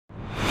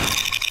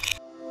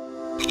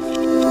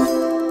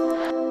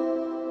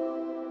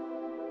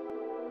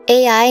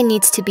AI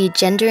needs to be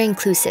gender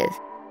inclusive.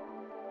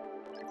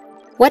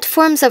 What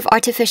forms of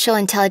artificial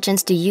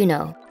intelligence do you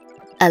know?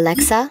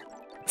 Alexa,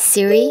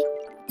 Siri,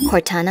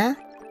 Cortana?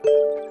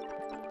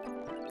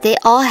 They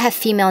all have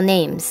female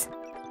names,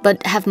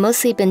 but have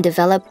mostly been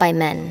developed by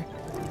men.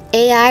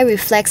 AI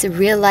reflects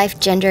real-life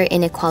gender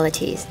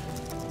inequalities.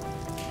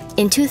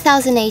 In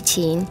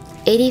 2018,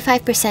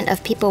 85%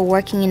 of people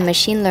working in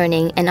machine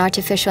learning and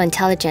artificial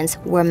intelligence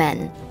were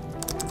men.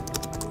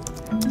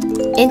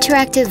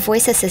 Interactive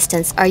voice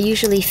assistants are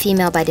usually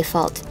female by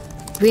default,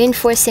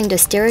 reinforcing the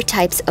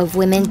stereotypes of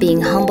women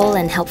being humble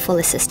and helpful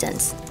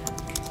assistants.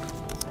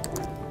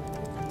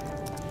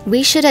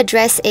 We should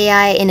address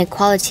AI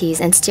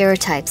inequalities and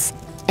stereotypes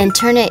and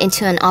turn it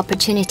into an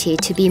opportunity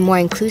to be more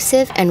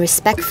inclusive and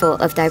respectful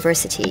of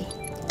diversity.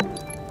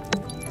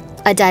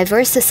 A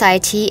diverse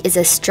society is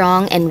a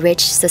strong and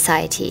rich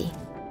society.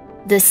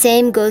 The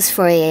same goes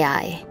for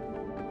AI.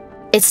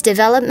 Its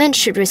development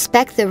should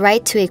respect the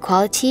right to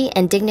equality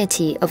and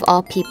dignity of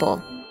all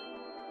people.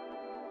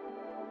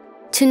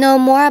 To know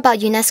more about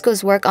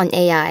UNESCO's work on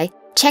AI,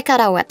 check out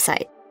our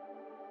website.